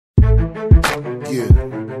Yeah.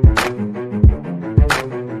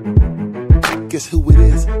 Guess who it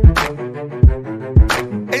is?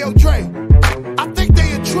 Ayo, Dre, I think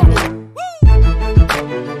they in trouble.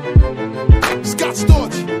 Scott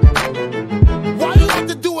Storch, why you have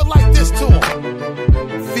to do it like this to him?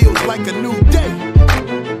 Feels like a new day.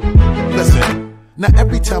 Listen, now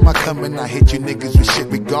every time I come and I hit you niggas with shit,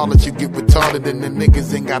 regardless, you get retarded and the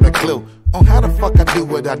niggas ain't got a clue on how the fuck I do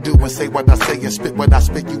what I do and say what I say and spit what I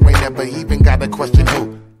spit. You ain't ever even got a question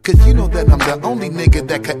who. Cause you know that I'm the only nigga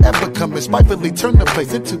that could ever come and spitefully turn the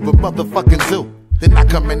place into a motherfucking zoo. Then I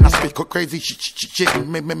come and I speak crazy shit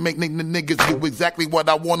and make niggas do exactly what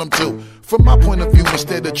I want them to. From my point of view,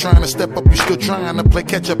 instead of trying to step up, you still trying to play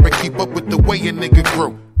catch up and keep up with the way a nigga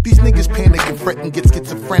grew. These niggas panic and fret and get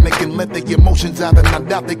schizophrenic and let their emotions out, and I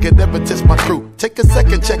doubt they could ever test my crew. Take a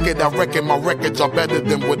second, check it, I reckon my records are better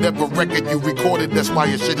than whatever record you recorded, that's why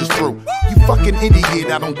your shit is true. You fucking idiot,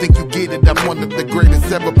 I don't think you get it, I'm one of the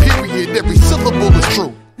greatest ever, period, every syllable is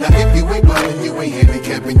true. Now if you ain't blind, you ain't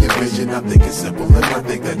handicapping your vision, I think it's simple and I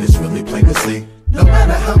think that it's really plain to see. No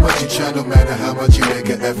matter how much you try, no matter how much you make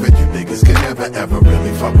an effort, you niggas can never ever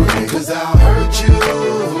really fuck with me. Cause I heard